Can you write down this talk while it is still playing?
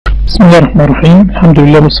بسم الله الرحمن الرحيم. الحمد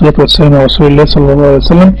لله والصلاة والسلام على رسول الله صلى الله عليه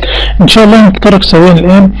وسلم. إن شاء الله نتطرق سويا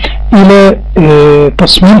الآن إلى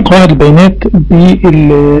تصميم قواعد البيانات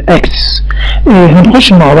بالأكسس.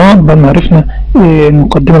 هنخش مع بعض بعد ما عرفنا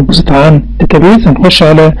المقدمة البسيطة عن داتابيز، هنخش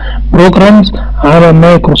على بروجرامز على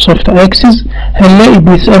مايكروسوفت اكسس. هنلاقي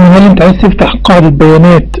بيسألنا هل أنت عايز تفتح قاعدة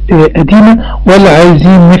بيانات قديمة ولا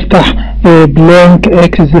عايزين نفتح بلانك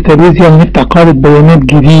اكسس داتابيز، يعني نفتح قاعدة بيانات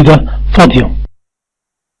جديدة فاضية.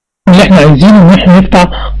 اللي احنا عايزينه ان احنا نفتح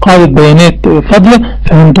قاعدة بيانات فاضية،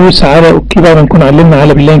 فهندوس على اوكي بعد ما نكون علمنا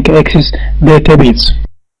على بلانك اكسس داتابيز.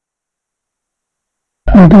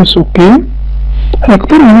 هندوس اوكي.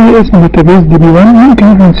 هيختار لي اسم داتابيز دي بي 1، ممكن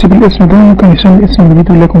احنا نسيب الاسم ده، ممكن نسمي الاسم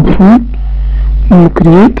الجديد وليكن فول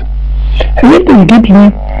وكرييت. هيبدأ يجيب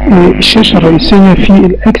لي الشاشة الرئيسية في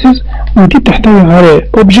الاكسس، ودي بتحتوي على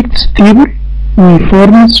اوبجكتس، تيبل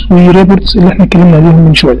وفورمز وريبورتس اللي احنا اتكلمنا عليهم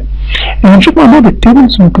من شوية. هنشوف مع بعض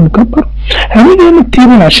التيبلز. ممكن نكبر. هنيجي هنا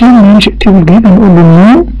التيبل عشان ننشئ تيبل جديد هنقول له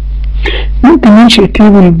نيو. ممكن ننشئ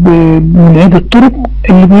تيبل من عدة طرق،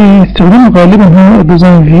 اللي بيستخدمه غالبا هو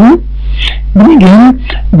ديزاين فيو. بنيجي هنا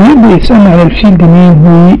بيبدأ يسألنا على الفيلد نيم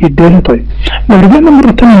والداتا تايب. لو رجعنا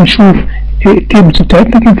مرة تانية نشوف التيبلز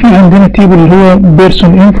بتاعتنا، كان في عندنا تيبل اللي هو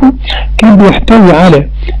بيرسون انفو، كان بيحتوي على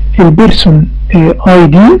البيرسون اي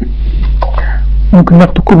دي. ممكن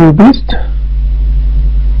ناخده كوبي وبيست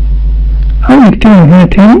او نكتبه هنا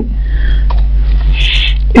تاني.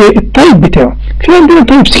 التايب بتاعه في عندنا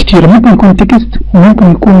تايبس كتيرة، ممكن يكون تكست،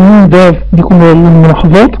 وممكن يكون ده بيكون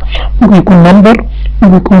الملاحظات، ممكن يكون نمبر،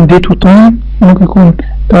 ممكن يكون ديت وتايم، ممكن يكون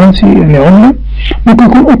كرنسي يعني عملة، ممكن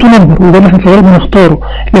يكون اوتو نمبر، وده اللي احنا في الغالب بنختاره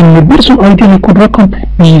لان البيرسون اي دي هيكون رقم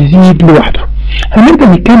بيزيد لوحده. هنبدأ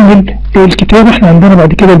نكمل الكتابة. احنا عندنا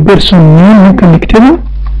بعد كده البيرسون نيم ممكن نكتبه،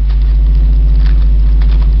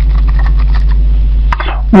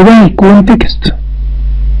 وده يكون تكست.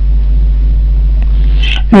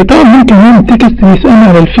 طبعا ممكن هنا تكست يسألنا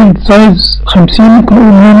على الفيلد سايز 50، ممكن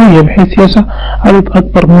نقول 100 بحيث يسع عدد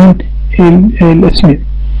أكبر من الأسماء.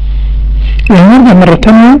 يعني نرجع مرة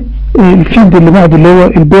تانية الفيلد اللي بعد اللي هو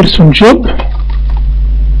البيرسون جوب،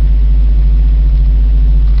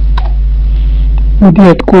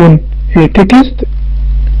 ودي هتكون تكست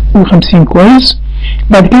و50 كويس.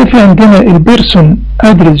 بعد كده في عندنا البيرسون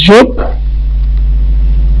ادرس جوب،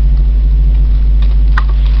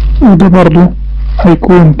 وده برضو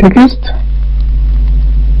هيكون تكست.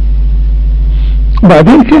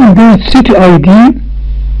 بعدين في عندنا السيتي اي دي،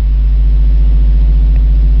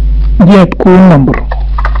 دي هتكون نمبر.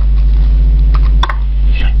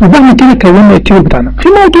 يبقى احنا كده كونا التيبل بتاعنا. في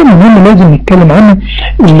موضوع مهم لازم نتكلم عنه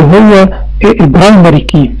اللي هو البرايمري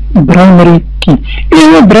كي. البرايمري كي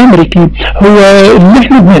ايه هو البرايمري كي؟ هو اللي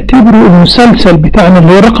احنا بنعتبره المسلسل بتاعنا،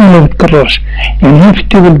 اللي هو الرقم اللي ما بيتكررش. يعني هنا في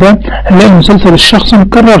التيبل ده هنلاقي مسلسل الشخص ما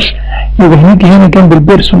بيتكررش، يبقى هنيجي هنا جنب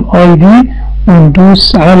البيرسون اي دي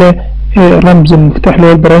وندوس على رمز المفتاح اللي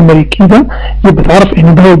هو البرايمري كي ده، يبقى تعرف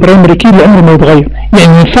ان ده هو البرايمري كي اللي عمره ما يتغير.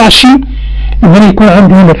 يعني ما ينفعش ان انا يكون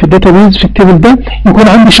عندي هنا في الداتابيز في التيبل ده يكون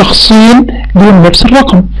عندي شخصين لهم نفس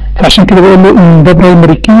الرقم، فعشان كده بقول له ان ده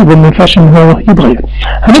برايمري كي، يبقى ما ينفعش ان هو يتغير.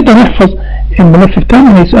 هنبدا نحفظ الملف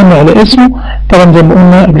بتاعنا، هيسالنا على اسمه. طبعا زي ما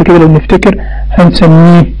قلنا قبل كده لو نفتكر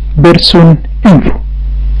هنسميه بيرسون انفو،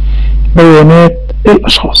 بيانات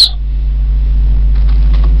الاشخاص.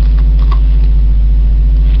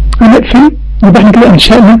 هنقفل. يبقى احنا كده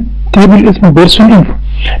انشأنا تيبل اسمه بيرسون انفو.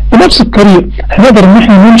 بنفس الطريقة هنقدر ان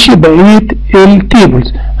احنا نمشي بقية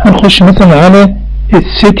التيبلز. هنخش مثلا على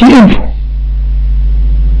السيتي انفو،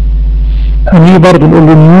 هنيجي برضه نقول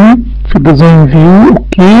له نيو في الديزاين فيو.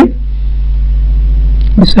 اوكي.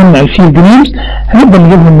 بيسألنا على الفيلد نيمز، هنبدأ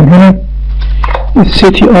نجيبهم من هنا.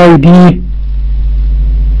 السيتي اي دي،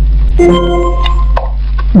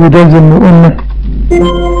 وده زي ما قلنا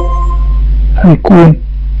هيكون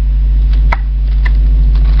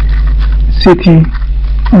سيتي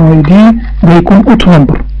اي دي، ده هيكون اوتو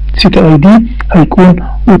نمبر. سيتي اي دي هيكون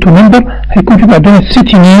اوتو نمبر. هيكون في بعدين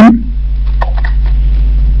السيتي نيم،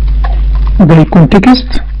 ده هيكون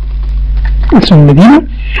تكست اسم المدينة.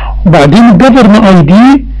 وبعدين الجفرن اي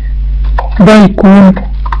دي ده هيكون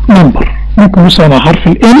نمبر. ممكن نوصل على حرف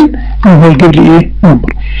ال ان هو يجيب لي ايه؟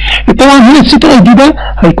 نمبر. طبعا هنا السيتي اي دي ده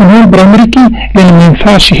هيكون هو البرايمري كي، لان ما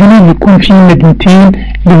ينفعش هنا يكون في مدينتين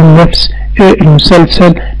لهم نفس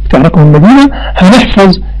المسلسل بتاع رقم المدينة.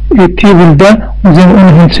 هنحفظ التيبل ده وزي ما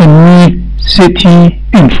قلنا هنسميه سيتي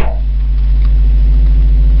انفو.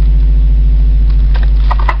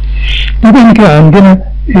 يبقى احنا كده عندنا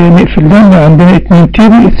نقفل ده. عندنا 2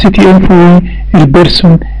 تيبل، السيتي انفو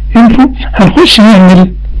والبيرسون انفو. هنخش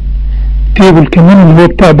نعمل تيبل كمان اللي هو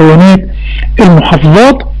بتاع بيانات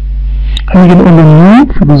المحافظات. هنيجي نقول له نيو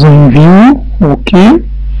في ديزاين فيو. اوكي،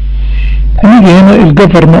 هنيجي هنا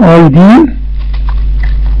الجفرن اي دي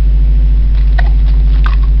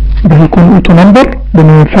ده هيكون اوتو نمبر، ده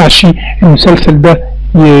ما ينفعش المسلسل ده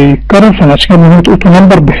يتكرر، فعشان كده بنعمل اوتو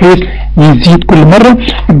نمبر بحيث يزيد كل مره.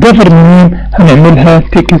 الجفرن نيم هنعملها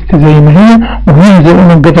تكست زي ما هي، وهنا زي ما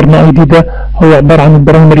قلنا الجفرن اي دي ده هو عباره عن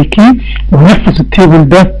البرايمري كي، وهنحفظ التيبل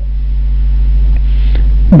ده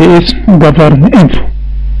باسم جفرن انفو.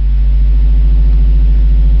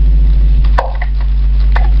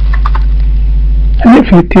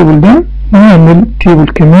 هنقفل التيبل ده ونعمل تيبل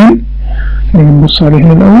كمان. نبص عليه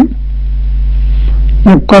هنا الأول،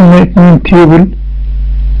 يبقى لنا 2 تيبل.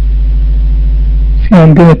 في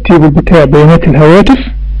عندنا التيبل بتاع بيانات الهواتف،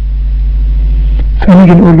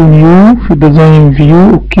 فنيجي نقول له نيو في ديزاين فيو.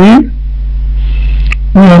 اوكي،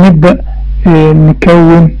 وهنبدأ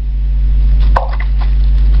نكون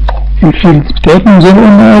الفيلدز بتاعتنا. زي ما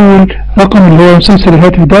قلنا أول رقم اللي هو مسلسل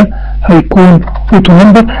الهاتف ده هيكون اوتو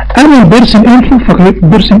نمبر. اما البيرسون انفو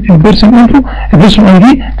البيرسون اي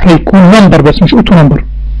دي هيكون نمبر بس مش اوتو نمبر،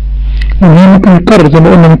 لان هي ممكن يتكرر زي ما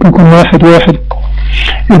قلنا، ممكن يكون 1 1.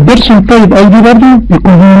 البيرسون تايب اي دي برضه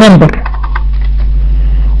بيكون هو نمبر.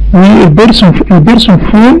 والبيرسون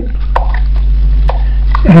فون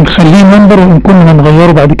هنخليه نمبر، وان كنا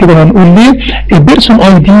هنغيره بعد كده هنقول ليه. البيرسون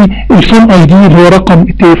اي دي الفون اي دي اللي هو رقم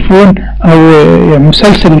التليفون او يعني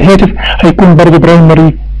مسلسل الهاتف هيكون برضه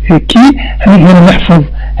برايمري كي. هنيجي هنا نحفظ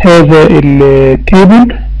هذا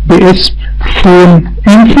التيبل باسم فون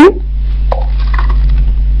انفو.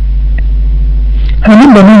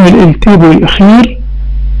 هنبدأ نعمل التيبل الاخير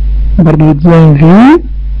برضه ديزاين فيو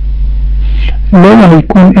اللي هو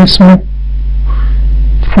هيكون اسمه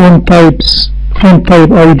فون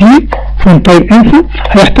تايب اي دي فون تايب انفو.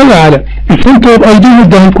 هيحتوي على الفون تايب اي دي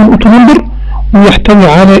وده هيكون اوتو نمبر، ويحتوي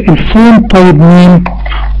على الفون تايب نيم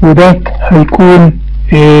وده هيكون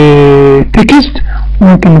تكست،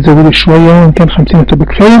 وممكن نزوده شوية، وإن كان 50 تبقى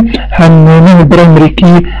كفاية. هنعمل برايمري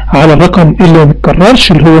كي على الرقم اللي ما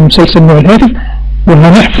بيتكررش اللي هو مسلسل نوع الهاتف،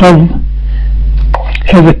 وهنحفظ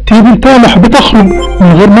هذا التيبل. طالع بتخرج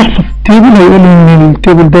من غير ما احفظ التيبل هيقول ان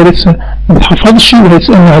التيبل ده لسه ما اتحفظش،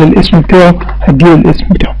 وهيسألني على الاسم بتاعه هديله الاسم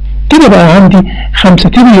بتاعه. كده بقى عندي 5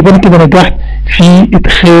 تيبل، يبقى انا كده نجحت في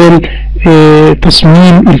ادخال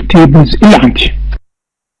تصميم التيبلز اللي عندي.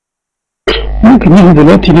 ممكن نيجي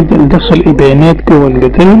دلوقتي نبدأ ندخل البيانات جوه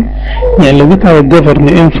الجداول. يعني لو جيت على الجفرن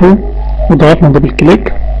انفو وضغطنا دبل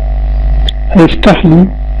كليك هيفتح لي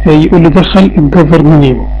يقول لي دخل الجفرن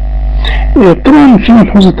نيم. طبعا في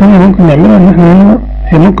ملحوظة تانية ممكن نعملها، ان احنا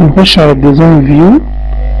هنا ممكن نخش على الديزاين فيو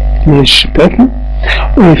مش بتاعتنا،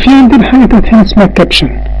 في عندنا حاجة تحت هنا اسمها كابشن.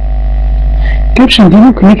 كابشن دي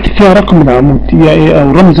ممكن نكتب فيها رقم العمود يعني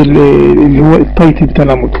او رمز اللي هو التايتل بتاع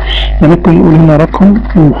العمود. يعني ممكن نقول هنا رقم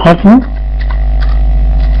المحاضرة،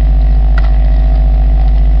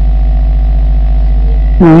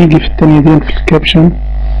 ونيجي في الثانية دي في الكابشن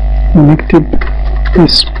ونكتب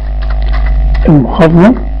اسم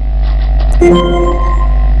المحاضرة.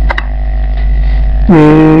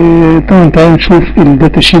 طبعا تعالوا نشوف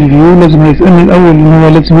الداتا شيت فيو. لازم هيسألني الأول إن هو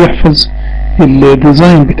لازم يحفظ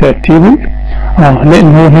الديزاين بتاع التيبل.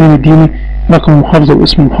 لأن هو هنا مديني رقم المحافظة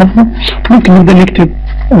واسم المحافظة. ممكن نبدأ نكتب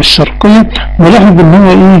الشرقية، نلاحظ إن هو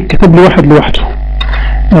إيه كتب لي واحد لوحده.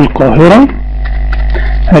 القاهرة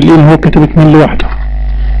هنلاقي إن هو كتب 2 لوحده.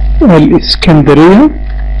 الإسكندرية،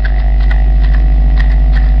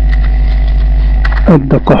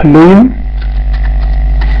 الدقهلية،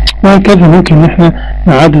 وهكذا. ممكن ان احنا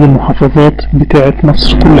نعدد المحافظات بتاعة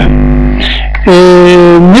مصر كلها.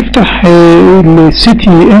 نفتح السيتي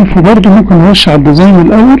انفو برضو. ممكن نخش على الديزاين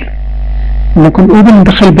الاول، ممكن اوبن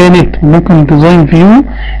ندخل بيانات، ممكن ديزاين فيو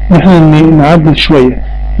ان احنا نعدل شوية.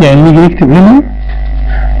 يعني نيجي نكتب هنا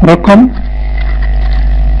رقم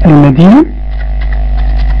المدينة،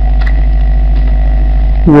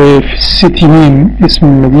 وفي السيتي نيم اسم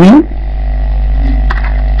المدينة،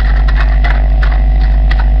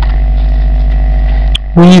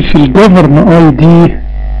 وفي الجفرن اي دي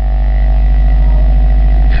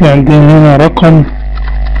في عندنا هنا رقم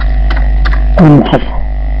المحافظة.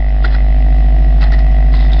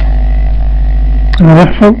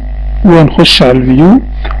 هنحفظ ونخش على الفيو.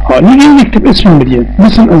 نيجي نكتب اسم المدينة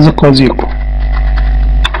مثلا الزقازيق.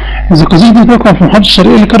 الزقازيق دي تقع في محافظة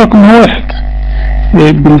الشرقية اللي كان رقم 1.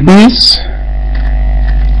 بالبيس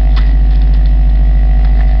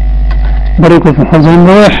برضه في محافظة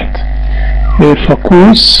نمرة 1.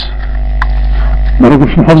 فاقوس برضه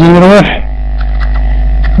في محافظة نمرة 1.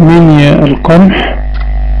 منيا القمح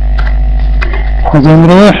محافظة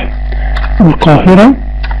نمرة 1. القاهرة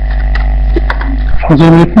محافظة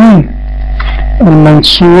نمرة 2.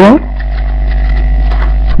 المنصورة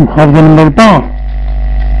المحافظة نمرة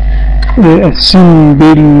 4 قسم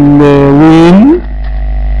بالوين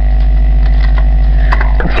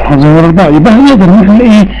في المحافظة نمرة 4. يبقى هنقدر ان احنا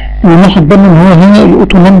ايه ناخد بالنا ان هو هنا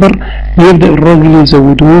الاوتو نمبر بيبدأ الراجل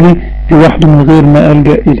يزودهولي لوحده من غير ما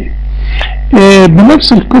ألجأ اليه.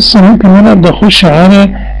 بنفس القصة ممكن ان انا ابدأ اخش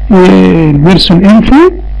على البيرسون انفو.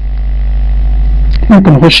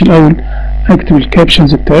 ممكن اخش الاول اكتب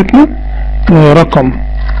الكابشنز بتاعتنا، رقم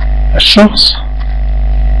الشخص،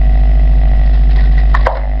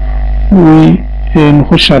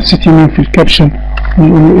 ونخش على السيتي مين في الكابشن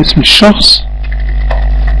ونقول له اسم الشخص،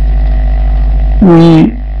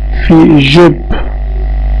 وفي الجوب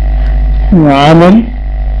وعمل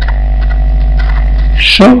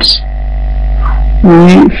الشخص،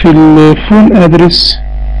 وفي الفون ادرس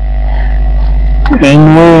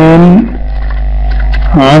عنوان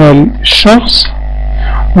عمل الشخص،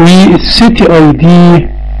 والسيتي اي دي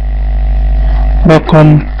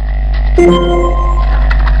رقم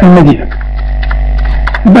المدينة.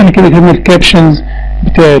 يبقى احنا كده كتبنا الكابشنز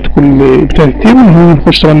بتاعت التيبل. هنا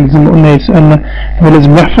نخش طبعا زي ما قلنا يسألنا هو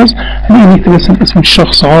لازم نحفظ. هنيجي نكتب مثلا اسم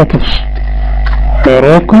الشخص عاطف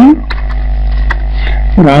عراقى،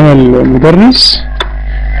 العمل مدرس،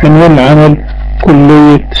 عنوان العمل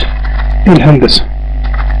كلية الهندسة،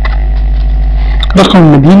 رقم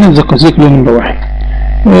المدينة زقازيق نمرة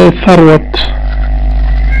 1، ثروت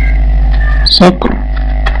صقر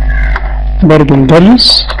برضو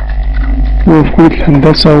مدرس وفي كلية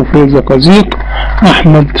الهندسة وفي زقازيق.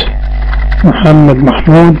 أحمد محمد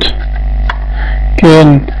محمود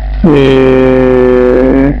كان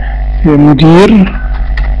مدير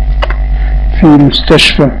في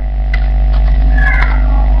مستشفى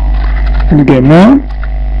الجميع،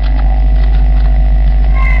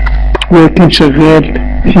 وكان شغال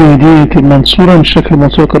في مدينة المنصورة. مش فاكر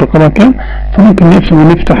المنصورة كان رقمها كام، فممكن نقفل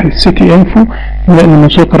ونفتح السيتي انفو نلاقي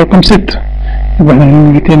المنصورة كان رقم 6. يبقى احنا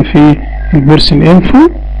هنيجي تاني في البيرسون انفو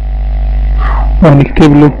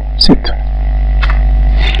وهنكتب له 6.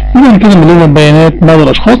 يبقى كده ملينا البيانات بعض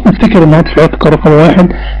الاشخاص. نفتكر ان عاطف كان رقم 1،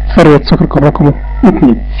 ثروت صقر كان رقمه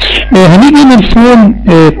 2. هنيجي هنا الفون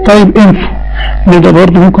تايب انفو. نبدأ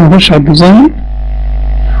برضه ممكن نخش على الديزاين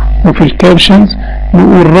وفي الكابشنز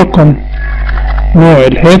نقول رقم نوع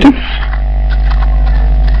الهاتف،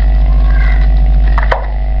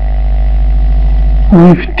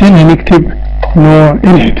 وفي التاني هنكتب نوع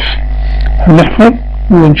الهاتف. هنحفظ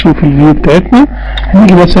ونشوف الفيو بتاعتنا.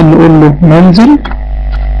 هنيجي مثلا نقول له منزل،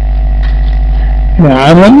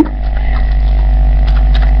 عمل،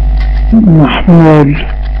 محمول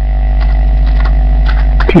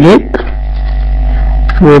كليك،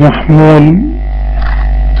 ومحمول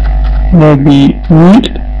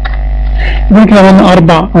موبينيل. يبقى كده عملنا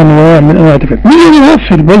 4 انواع من انواع الهاتفات. نيجي بقى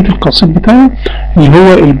في البيت القصيد بتاعه اللي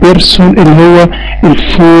هو البيرسون اللي هو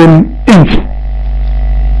الفون انفو.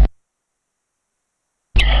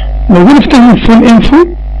 لو جينا فتحنا الفون انفو،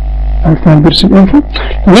 عرفنا البيرسون انفو،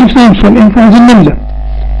 لو جينا فتحنا الفون انفو عايزين نملى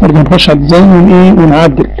برضه نخش على الديزاين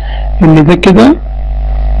ونعدل ان ده كده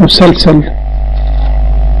مسلسل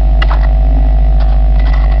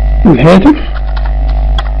الهاتف،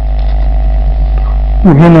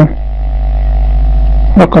 وهنا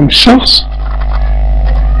رقم الشخص،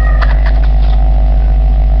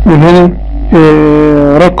 وهنا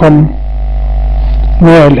رقم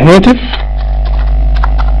نوع الهاتف،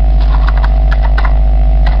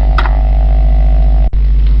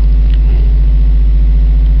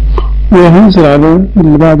 وهننزل على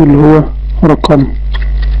اللي بعد اللي هو رقم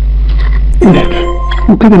الهاتف.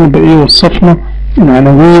 وكده نبقى ايه وصفنا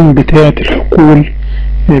العناوين بتاعة الحقول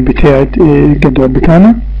بتاعة الجدول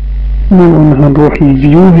بتاعنا. وقلنا هنروح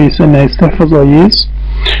للفيو، هيسألنا هيستحفظ يس.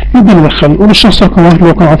 نبدأ ندخل، نقول الشخص رقم 1 اللي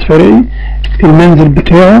هو كان عاطف عراقي، المنزل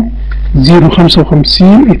بتاعه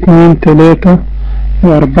 055 2 3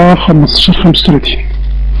 4 15 35.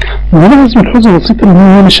 وهنا لازم ملحوظة بسيطة ان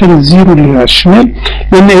هو مش شايل الزيرو اللي على الشمال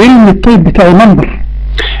لان قايل ان التايب بتاعه نمبر،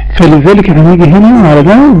 فلذلك هنيجي هنا على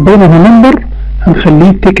ده بينما نمبر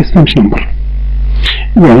هنخليه تكست مش نمبر.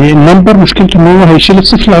 يعني النمبر مشكلته ان هو هيشيل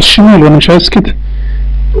الصفر على الشمال وانا مش عايز كده.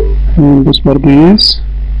 بس برضه يس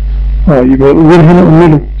يبقى هنا قلنا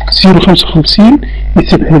له 055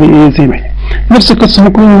 يسيبها لي ايه زي ما هي. نفس القصه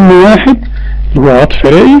ممكن ان واحد اللي هو عاطف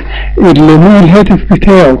عراقي اللي نوع الهاتف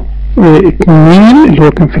بتاعه 2 اللي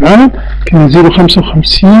هو كان في العدد كان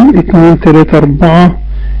 055 2 3 4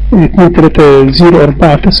 2 3 0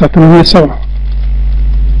 4 9 8 7.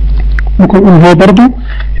 ممكن نقول هو برضو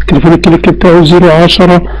التليفون الكليك بتاعه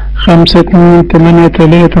 010 5 2 8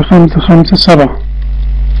 3 5 5 7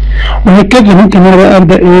 وهكذا. ممكن انا بقى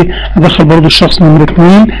ابدا ايه ادخل برضو الشخص نمرة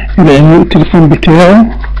 2 العنوان التليفون بتاعه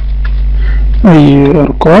اي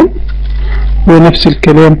ارقام. ونفس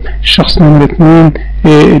الكلام الشخص نمرة 2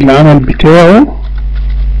 العمل بتاعه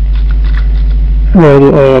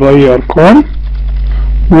برضه اي ارقام،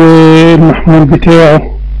 والمحمول بتاعه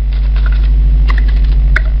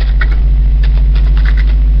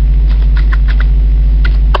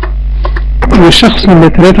والشخص نمرة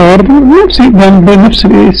 3 برضه نفس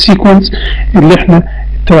السيكونس اللي احنا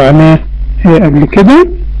اتبعناه قبل كده.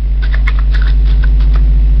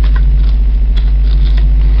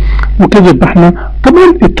 وكده يبقى احنا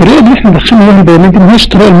طبعا الطريقه اللي احنا دخلنا بيها البيانات دي مش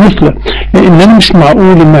الطريقه المثلى، لان انا مش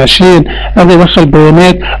معقول ان عشان اجي ادخل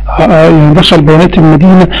بيانات يعني ادخل بيانات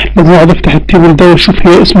المدينه لازم اقعد افتح التيبل ده واشوف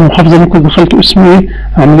هي اسم المحافظه ممكن دخلت اسمه ايه.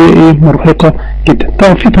 عمليه ايه مرهقه جدا.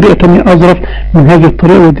 طبعا في طريقه ثانيه اظرف من هذه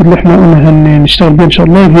الطريقه، ودي اللي احنا قلنا هنشتغل بيها ان شاء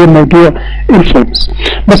الله، اللي هي موضوع الفورمز.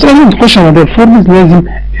 بس قبل ما نخش على موضوع الفورمز لازم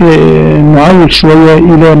نعول شويه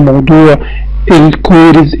الى موضوع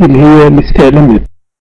الكويريز اللي هي الاستعلامات.